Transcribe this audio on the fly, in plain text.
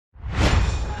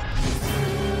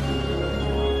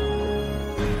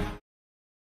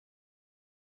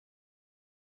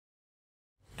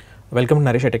Welcome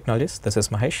to Naresh IT Technologies. This is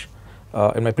Mahesh.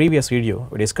 In my previous video,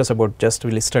 we discussed about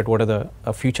we listed what are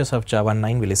the features of Java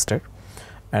 9 we listed,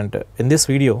 and in this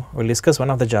video, we'll discuss one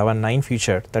of the Java 9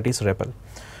 feature, that is REPL.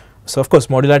 So, of course,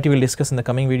 modularity we'll discuss in the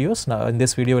coming videos. Now, in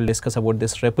this video, we'll discuss about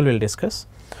this REPL. We'll discuss.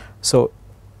 So,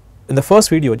 in the first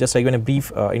video, just I given a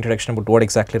brief introduction about what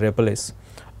exactly REPL is.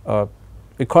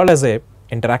 We call as a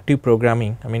interactive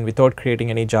programming. I mean, without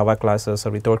creating any Java classes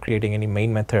or without creating any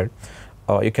main method.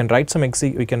 You can write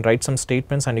some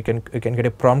statements, and you can get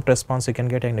a prompt response. You can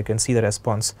get, and you can see the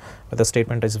response whether the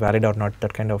statement is valid or not.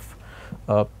 That kind of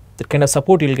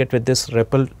support you'll get with this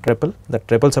REPL. That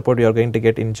REPL support you are going to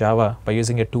get in Java by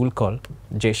using a tool called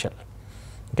JShell.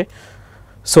 Okay,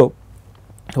 so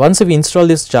once if you install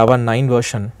this Java 9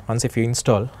 version, if you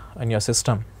install in your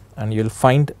system, and you'll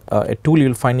find a tool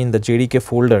you'll find in the JDK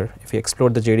folder. If you explore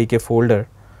the JDK folder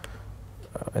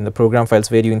in the program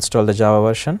files where you install the Java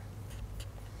version.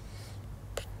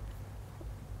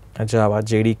 Java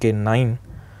JDK 9.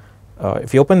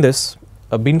 If you open this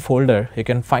bin folder, you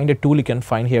can find a tool you can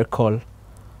find here called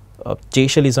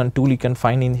JShell is one tool you can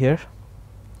find in here.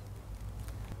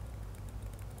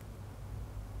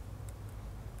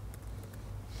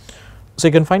 So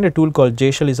you can find a tool called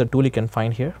JShell is a tool you can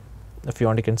find here. If you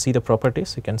want, you can see the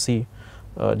properties. You can see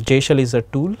JShell is a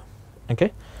tool.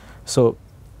 Okay, so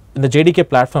in the JDK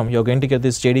platform, you're going to get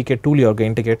this JDK tool. You're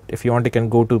going to get, if you want, you can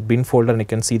go to bin folder and you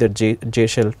can see the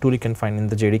JShell tool you can find in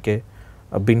the JDK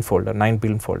bin folder, 9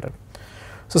 bin folder.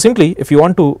 So simply, if you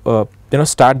want to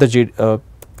start the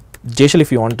JShell,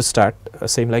 if you want to start,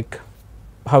 same like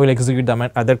how we'll execute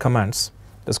the other commands.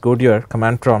 Just go to your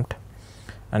command prompt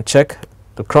and check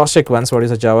to cross check once what is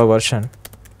the Java version,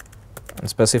 and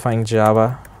specifying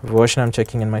Java version I'm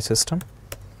checking in my system.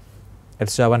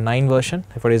 It's Java 9 version.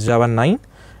 If it is Java 9.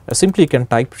 Simply you can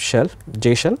type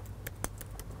JShell.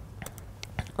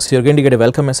 So you're going to get a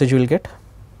welcome message you will get.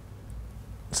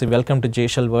 So welcome to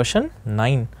JShell version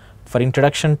 9. For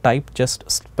introduction type, just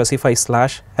specify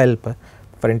 /help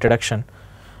for introduction.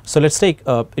 So let's take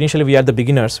initially we are the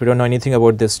beginners, we don't know anything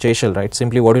about this JShell, right?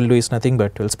 Simply what we'll do is nothing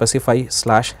but we'll specify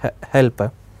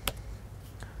 /help.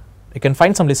 You can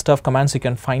find some list of commands you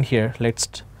can find here.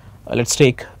 Let's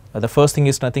take the first thing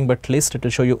is nothing but list. It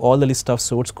will show you all the list of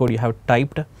source code you have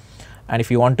typed, and if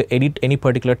you want to edit any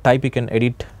particular type, you can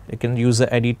edit. You can use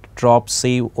the edit, drop,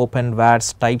 save, open,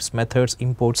 vars, types, methods,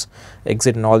 imports,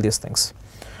 exit, and all these things.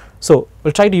 So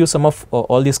we'll try to use some of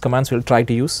all these commands. We'll try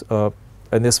to use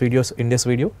in this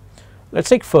video. Let's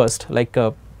take first, like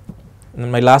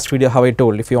in my last video, how I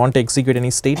told, if you want to execute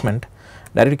any statement,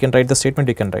 directly you can write the statement.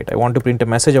 You can write, I want to print a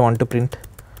message. I want to print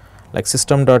like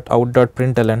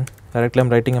system.out.println. Directly I'm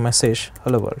writing a message,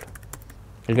 hello world.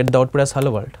 You'll get the output as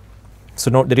hello world.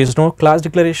 So no, there is no class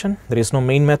declaration, there is no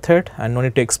main method, and no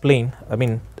need to explain. I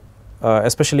mean,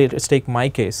 especially let's take my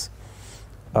case.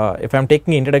 If I'm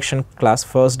taking introduction class,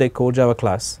 first day core Java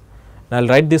class, and I'll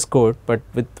write this code, but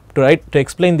to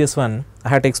explain this one, I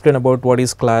had to explain about what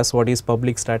is class, what is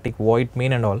public, static, void,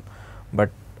 main, and all. But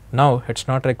now it's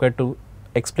not required to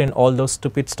explain all those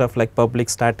stupid stuff like public,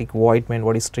 static, void, main,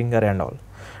 what is string array, and all.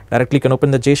 Directly you can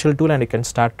open the JShell tool and you can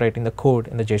start writing the code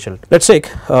in the JShell. Let's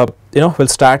take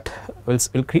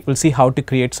we'll see how to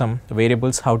create some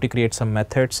variables, how to create some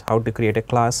methods, how to create a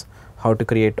class, how to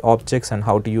create objects, and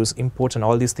how to use imports, and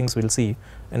all these things we'll see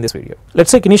in this video.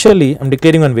 Let's take initially I'm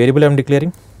declaring one variable. I'm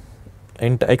declaring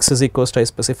int x is equals to I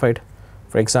specified,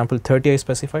 for example 30 I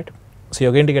specified. So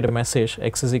you're going to get a message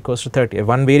x is equals to 30.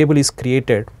 One variable is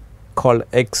created called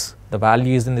x. The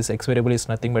value is in this x variable is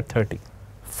nothing but 30.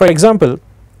 For example,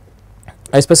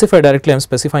 I specify directly, I'm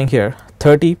specifying here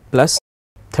 30 plus,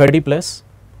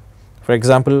 for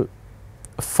example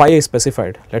 5 is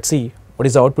specified. Let's see what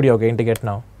is the output you are going to get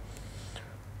now.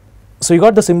 So you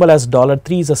got the symbol as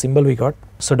 $3 is a symbol we got.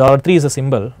 So $3 is a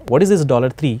symbol. What is this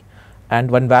 $3?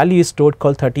 And one value is stored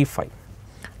called 35.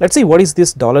 Let's see what is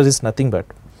this $, is nothing but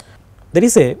there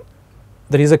is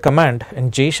a command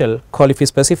in JShell called, if you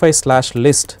specify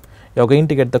 /list, you are going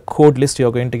to get the code list, you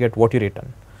are going to get what you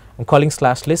written. I'm calling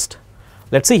 /list.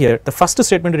 Let's see here, the first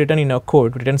statement written in our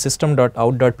code, written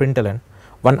system.out.println.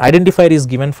 One identifier is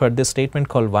given for this statement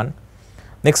called 1.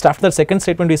 Next, after the second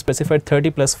statement, we specified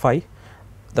 30 plus 5.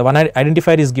 The one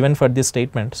identifier is given for this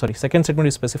statement. Sorry, second statement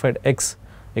is specified x.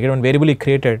 You get one variable you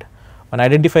created. One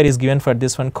identifier is given for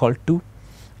this one called 2.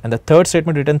 And the third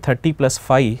statement written 30 plus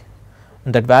 5.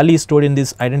 And that value is stored in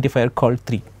this identifier called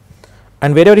 3.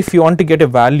 And wherever if you want to get a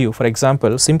value, for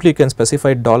example, simply you can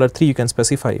specify $3, you can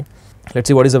specify. Let's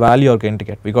see what is the value you are going to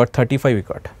get. We got 35 we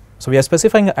got. So we are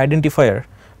specifying an identifier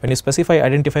When you specify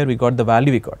identifier, we got the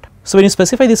value we got. So when you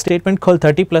specify this statement called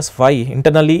 30 plus y,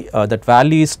 internally that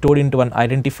value is stored into an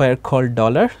identifier called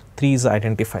 $3 is the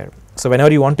identifier. So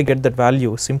whenever you want to get that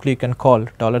value, simply you can call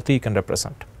 $3 you can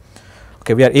represent.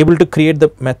 Okay, we are able to create the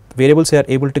variables we are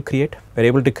able to create. We are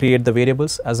able to create the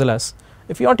variables as well as,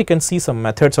 if you want, you can see some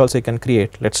methods also you can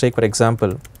create. Let's take for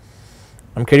example,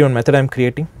 I'm creating one method I'm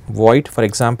creating, void for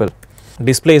example.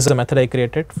 Display is the method I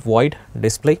created, void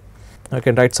display. I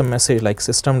can write some message like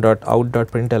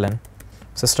system.out.println,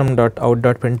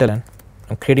 system.out.println.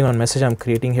 I'm creating one message I'm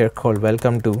creating here called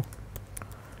welcome to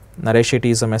NareshIT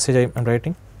is a message I'm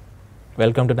writing,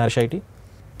 welcome to NareshIT.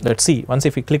 Let's see, once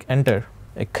if we click enter,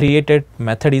 a created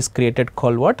method is created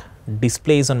called what?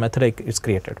 Display is a method is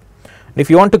created. And if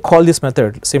you want to call this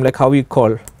method, same like how you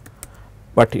call,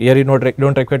 but here you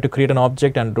don't require to create an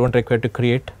object and don't require to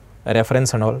create a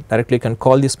reference and all. Directly you can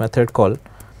call this method call.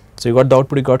 So you got the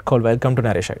output you got called welcome to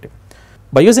NareshIT.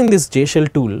 By using this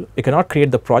JShell tool, you cannot create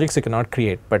the projects you cannot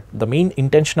create, but the main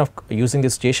intention of using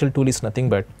this JShell tool is nothing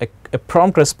but a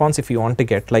prompt response. If you want to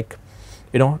get, like,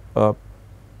 you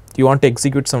want to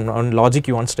execute some logic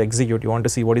you want to execute, you want to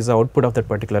see what is the output of that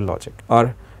particular logic,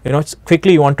 or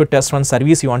quickly you want to test one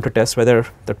service, you want to test whether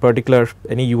that particular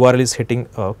any URL is hitting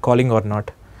calling or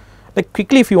not. Like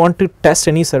quickly, if you want to test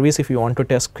any service, if you want to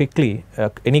test quickly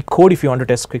any code, if you want to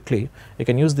test quickly, you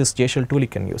can use this JShell tool. You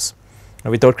can use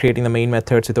without creating the main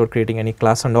methods, without creating any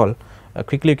class and all.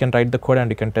 Quickly you can write the code and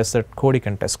you can test that code. You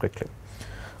can test quickly.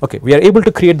 Okay, we are able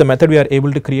to create the method we are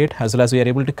able to create, as well as we are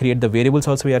able to create the variables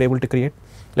also we are able to create.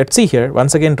 Let's see here,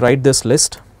 once again write this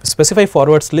list, specify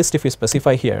forwards list. If you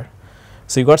specify here,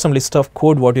 so you got some list of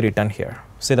code what you return here.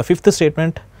 Say the fifth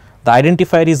statement, the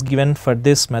identifier is given for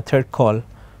this method call.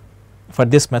 For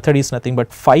this method is nothing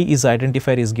but phi is the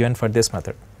identifier is given for this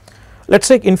method. Let's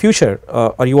take in future,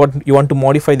 or you want to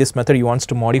modify this method, you want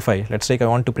to modify. Let's take I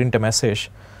want to print a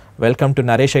message, welcome to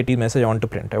NareshIT message I want to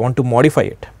print. I want to modify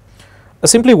it.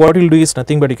 Simply what you will do is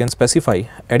nothing but you can specify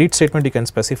edit statement, you can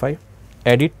specify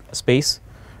edit space.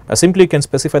 Simply you can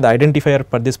specify the identifier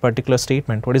for this particular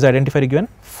statement. What is the identifier given?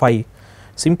 Phi.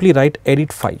 Simply write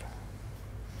edit phi.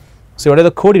 So what are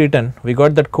the code written? We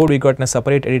got that code, we got in a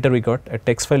separate editor, we got a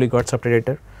text file, we got separate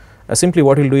editor. Simply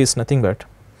what we'll do is nothing but,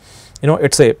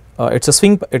 it's a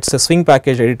swing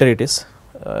package editor. It is.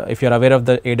 If you are aware of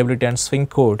the AWT and swing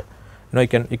code,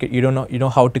 you know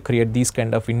how to create these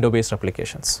kind of window based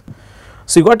applications.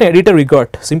 So you got an editor, we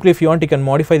got. Simply if you want, you can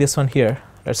modify this one here.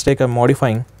 Let's take a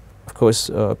modifying, of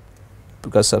course,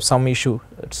 because of some issue,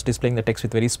 it's displaying the text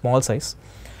with very small size.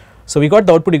 So we got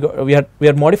the output. We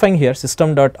are modifying here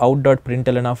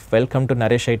system.out.println of welcome to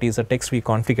NareshIT is the text we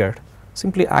configured.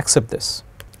 Simply accept this.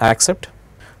 Accept.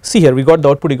 See here, we got the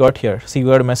output we got here. See, we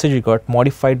got a message we got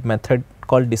modified method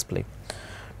called display.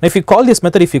 Now if you call this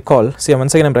method, if you call, see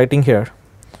once again I'm writing here.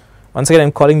 Once again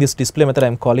I'm calling this display method,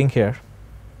 I'm calling here.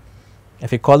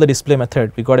 If you call the display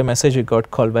method, we got a message we got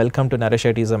called welcome to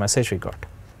NareshIT is a message we got.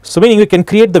 So meaning we can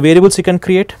create the variables you can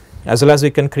create, as well as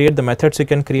we can create the methods you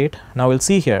can create. Now we'll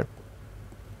see here,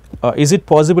 is it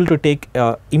possible to take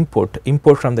import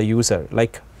from the user?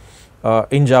 Like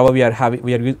in Java we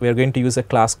are going to use a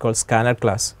class called scanner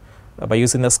class. By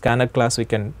using the scanner class we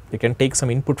can take some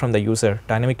input from the user,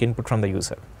 dynamic input from the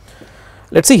user.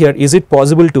 Let's see here, is it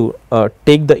possible to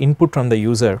take the input from the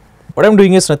user? What I'm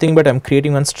doing is nothing but I'm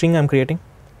creating one string. I'm creating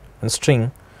one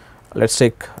string. Let's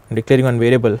take declaring one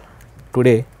variable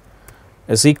today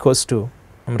is equals to,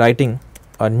 I'm writing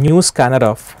a new scanner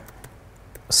of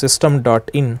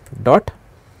system.in dot,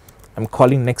 I'm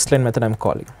calling next line method. I'm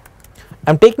calling,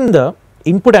 I'm taking the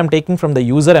input I'm taking from the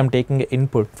user. I'm taking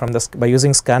input from the, by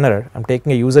using scanner I'm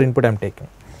taking a user input I'm taking.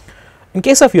 In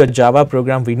case of your Java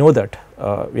program, we know that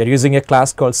we are using a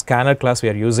class called scanner class we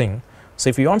are using. So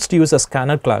if you want to use a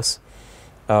scanner class,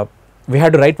 we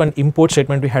had to write one import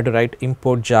statement. We had to write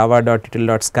import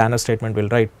java.title.scanner statement will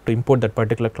write to import that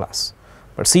particular class.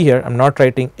 But see here, I'm not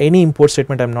writing any import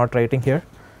statement. I'm not writing here.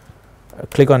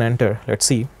 Click on enter. Let's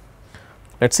see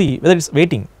whether it's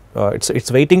waiting.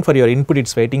 It's waiting for your input.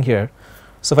 It's waiting here.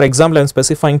 So for example, I'm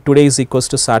specifying today is equals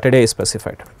to Saturday is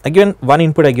specified. I given one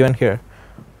input I given here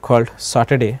called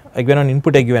Saturday. I given an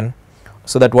input I given,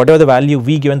 so that whatever the value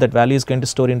we given, that value is going to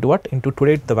store into what? Into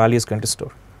today the value is going to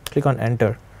store. Click on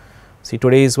enter. See,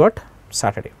 today is what?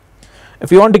 Saturday.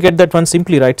 If you want to get that one,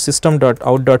 simply write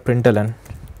system.out.println.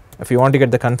 If you want to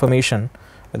get the confirmation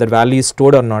whether value is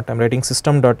stored or not, I'm writing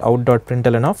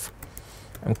system.out.println of,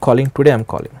 I'm calling today, I'm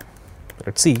calling.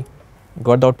 Let's see,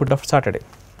 got the output of Saturday.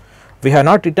 We have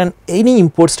not written any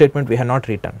import statement. We have not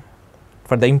written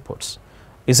for the imports.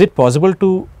 Is it possible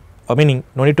to, meaning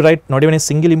no need to write not even a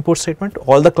single import statement,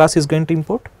 all the class is going to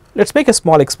import? Let's make a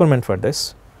small experiment for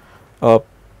this. I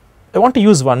want to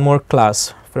use one more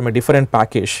class from a different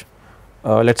package.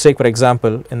 Let's take for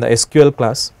example in the SQL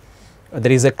class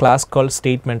there is a class called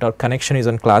statement, or connection is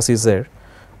one class is there.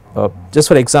 Just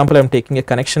for example, I am taking a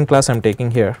connection class. I am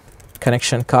taking here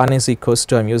connection con is equals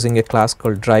to, I am using a class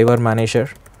called driver manager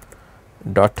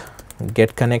dot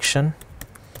get connection.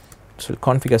 So we'll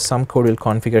configure some code, will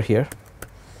configure here.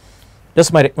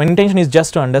 Just my intention is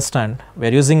just to understand we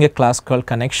are using a class called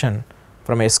connection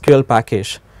from a SQL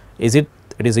package. Is it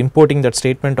is importing that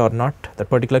statement or not? That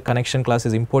particular connection class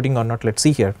is importing or not? Let's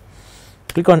see here.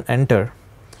 Click on enter.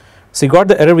 So you got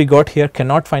the error we got here,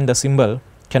 cannot find the symbol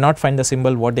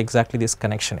what exactly this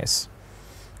connection is.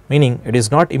 Meaning it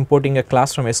is not importing a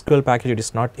class from SQL package, it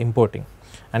is not importing,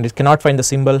 and it cannot find the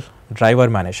symbol driver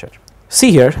manager.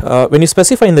 See here, when you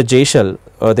specify in the JShell,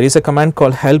 there is a command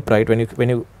called help, right?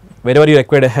 Wherever you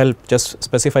require a help, just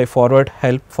specify forward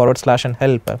help / and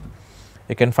help.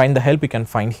 You can find the help you can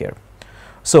find here.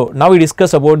 So now we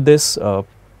discuss about this.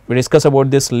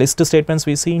 List statements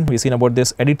we seen about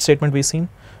this edit statement we seen.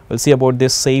 We'll see about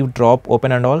this save, drop,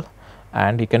 open and all.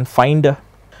 And you can find a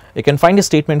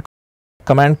statement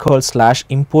command called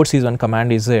 /imports is one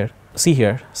command is there. See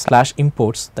here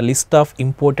 /imports, the list of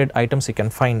imported items you can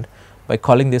find by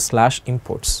calling this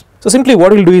 /imports. So simply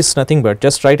what we'll do is nothing but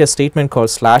just write a statement called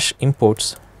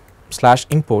 /imports.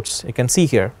 You can see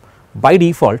here by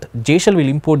default JShell will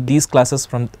import these classes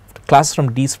from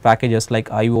these packages like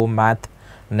IO, math,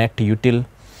 net, util.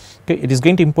 Okay, it is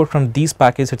going to import from these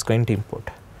packages. It's going to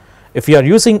import. If you are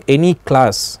using any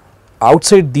class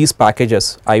outside these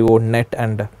packages, IO, net,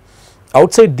 and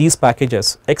outside these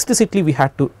packages, explicitly we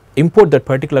had to import that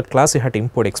particular class. You had to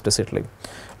import explicitly.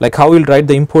 Like how we'll write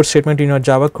the import statement in your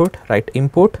Java code. Write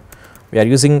import. We are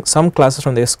using some classes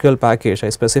from the SQL package. I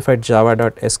specified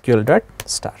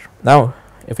java.sql.star. Now,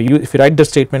 if you write the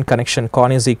statement connection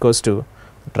con is equals to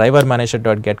driver manager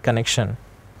dot get connection.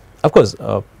 Of course,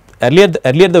 earlier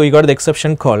we got the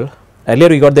exception call. Earlier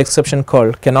we got the exception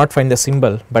called cannot find the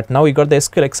symbol, but now we got the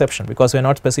SQL exception because we have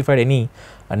not specified any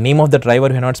name of the driver.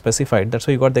 We have not specified. That's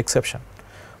why you got the exception.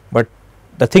 But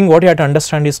the thing what you have to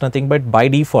understand is nothing but by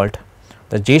default,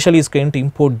 the JShell is going to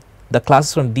import the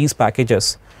classes from these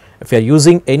packages. If you are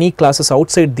using any classes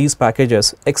outside these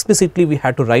packages, explicitly we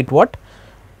had to write what?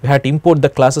 We had to import the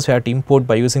classes. We had to import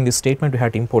by using this statement. We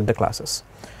had to import the classes.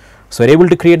 So we are able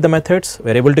to create the methods,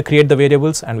 we are able to create the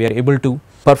variables, and we are able to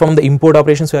perform the import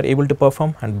operations we are able to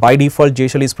perform, and by default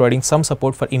JShell is providing some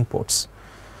support for imports.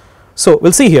 So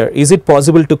we'll see here, is it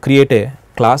possible to create a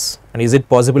class and is it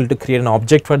possible to create an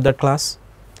object for that class?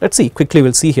 Let's see quickly.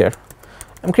 We'll see here.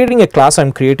 I'm creating a class.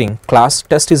 I'm creating class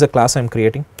test is a class I'm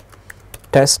creating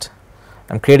test.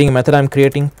 I'm creating a method I'm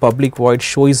creating public void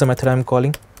show is the method I'm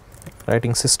calling,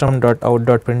 writing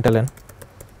system.out.println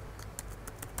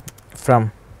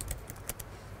from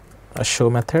a show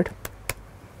method.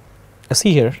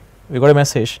 See here we got a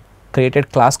message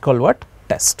created class called what?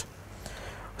 Test.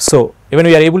 So even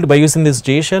we are able to, by using this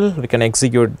JShell, we can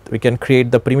execute, we can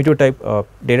create the primitive type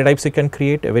data types you can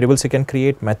create, variables you can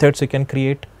create, methods you can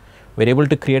create. We are able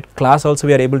to create class also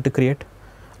we are able to create.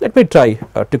 Let me try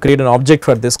to create an object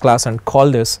for this class and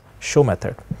call this show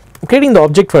method. I'm creating the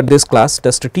object for this class,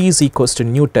 test t is equals to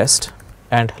new test,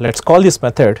 and let's call this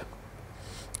method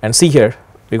and see here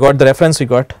we got the reference we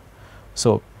got.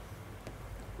 So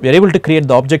we are able to create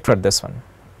the object for this one.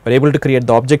 We are able to create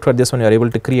the object for this one. We are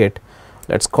able to create.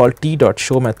 Let's call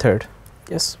t.show method.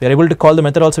 Yes, we are able to call the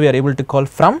method also. We are able to call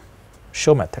from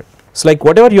show method. So like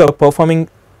whatever you are performing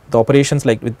the operations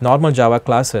like with normal Java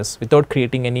classes without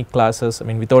creating any classes, I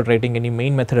mean without writing any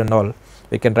main method and all,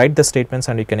 we can write the statements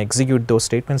and we can execute those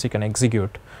statements. You can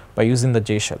execute by using the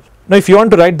JShell. Now if you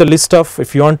want to write the list of,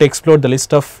 if you want to explode the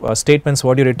list of statements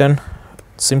what you written,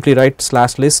 simply write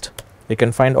 /list. You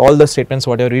can find all the statements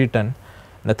whatever you written.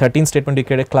 In the 13th statement we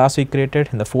create a class we created.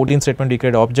 In the 14th statement we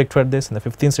create an object for this. In the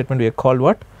 15th statement we called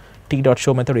what?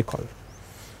 t.show method we call.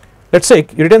 Let's say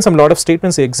you written some lot of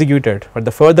statements you executed, but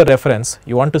the further reference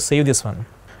you want to save this one.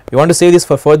 You want to save this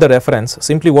for further reference.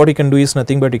 Simply what you can do is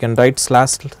nothing but you can write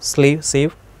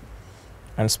 /save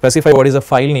and specify what is the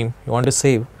file name you want to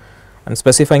save, and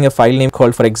specifying a file name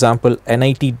called for example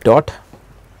nit dot.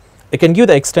 You can give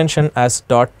the extension as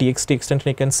 .txt extension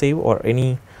you can save, or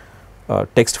any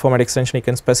text format extension you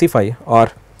can specify,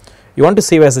 or you want to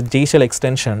save as a JShell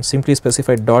extension, simply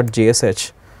specify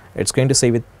 .jsh. It's going to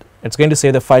save it. It's going to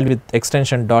save the file with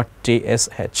extension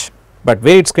 .jsh. But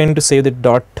where it's going to save the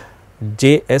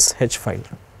 .jsh file?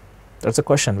 That's a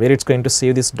question. Where it's going to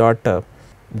save this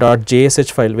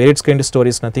 .jsh file? Where it's going to store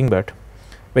is nothing but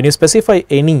when you specify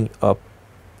any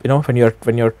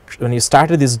when you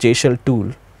started this JShell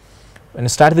tool, when I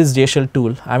started this JShell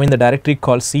tool, I'm in the directory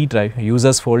called C drive,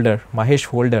 users folder, Mahesh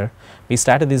folder. We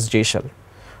started this JShell.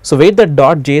 So where the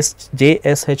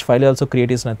 .jsh file also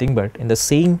create is nothing but in the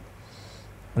same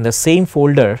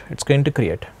folder it's going to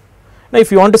create. Now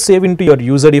if you want to save into your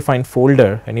user defined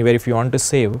folder anywhere, if you want to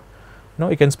save,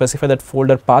 you can specify that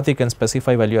folder path, you can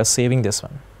specify while you are saving this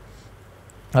one.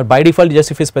 Or by default,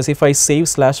 just if you specify save /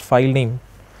 file name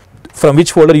from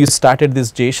which folder you started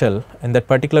this JShell, in that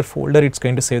particular folder it's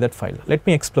going to save that file. Let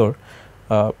me explore.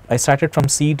 I started from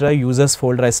C drive users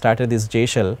folder, I started this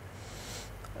JShell.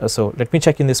 So let me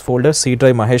check in this folder, C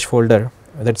drive Mahesh folder,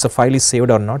 whether it's a file is saved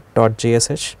or not,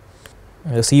 .jsh.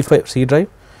 C drive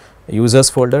users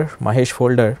folder, Mahesh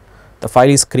folder, the file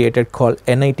is created called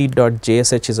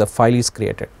nit.jsh is a file is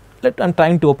created. I'm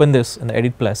trying to open this in the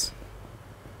edit plus.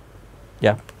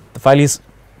 Yeah, the file is,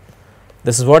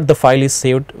 this is what the file is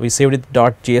saved. We saved it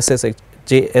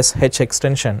 .jsh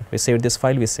extension. We saved this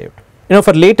file, we saved.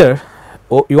 For later,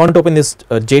 you want to open this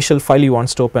JShell file you want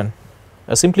to open.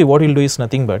 Simply what you'll do is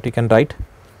nothing but you can write,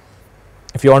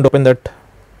 if you want to open that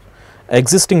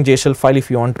existing JShell file, if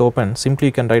you want to open, simply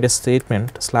you can write a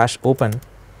statement /open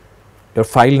your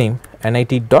file name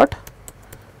nit.jsh.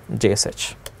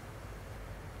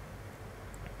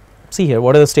 See here,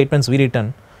 what are the statements we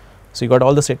written? So you got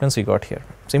all the statements we got here.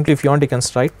 Simply if you want, you can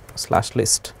write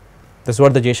 /list. This is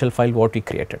what the JShell file what we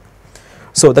created.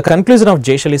 So the conclusion of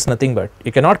JShell is nothing but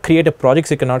you cannot create a project,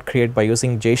 you cannot create by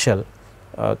using JShell.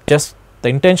 Just the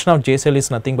intention of JShell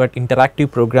is nothing but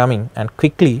interactive programming, and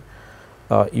quickly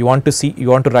you want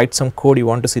to write some code, you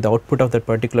want to see the output of that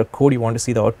particular code, you want to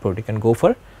see the output, you can go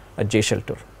for a JShell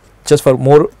tool. Just for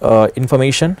more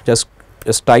information, just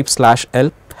type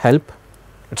 /help.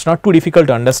 It's not too difficult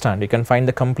to understand. You can find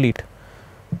the complete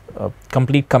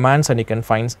commands, and you can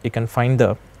find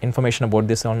the information about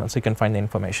this one. Also you can find the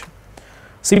information.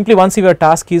 Simply once your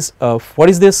task is what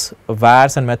is this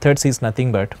vars and methods is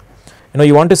nothing but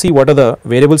you want to see what are the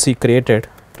variables you created,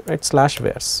 right?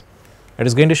 /vars. It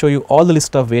is going to show you all the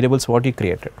list of variables what you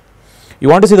created. You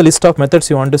want to see the list of methods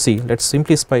you want to see. Let's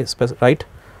simply write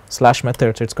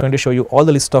 /methods. It's going to show you all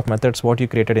the list of methods what you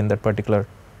created in that particular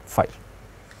file.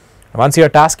 Once your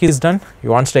task is done, you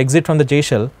want to exit from the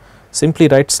JShell, simply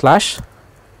write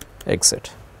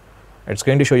 /exit. It's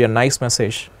going to show you a nice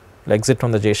message, exit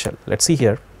from the JShell. Let's see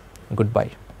here,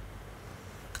 goodbye.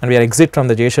 And we are exit from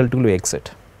the JShell tool, we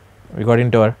exit. We got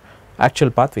into our actual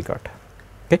path we got.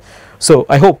 Okay. So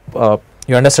I hope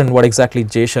you understand what exactly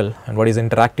JShell and what is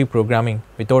interactive programming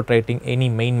without writing any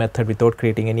main method, without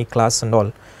creating any class and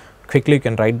all. Quickly you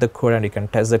can write the code and you can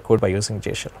test the code by using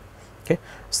JShell. Okay.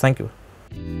 So thank you.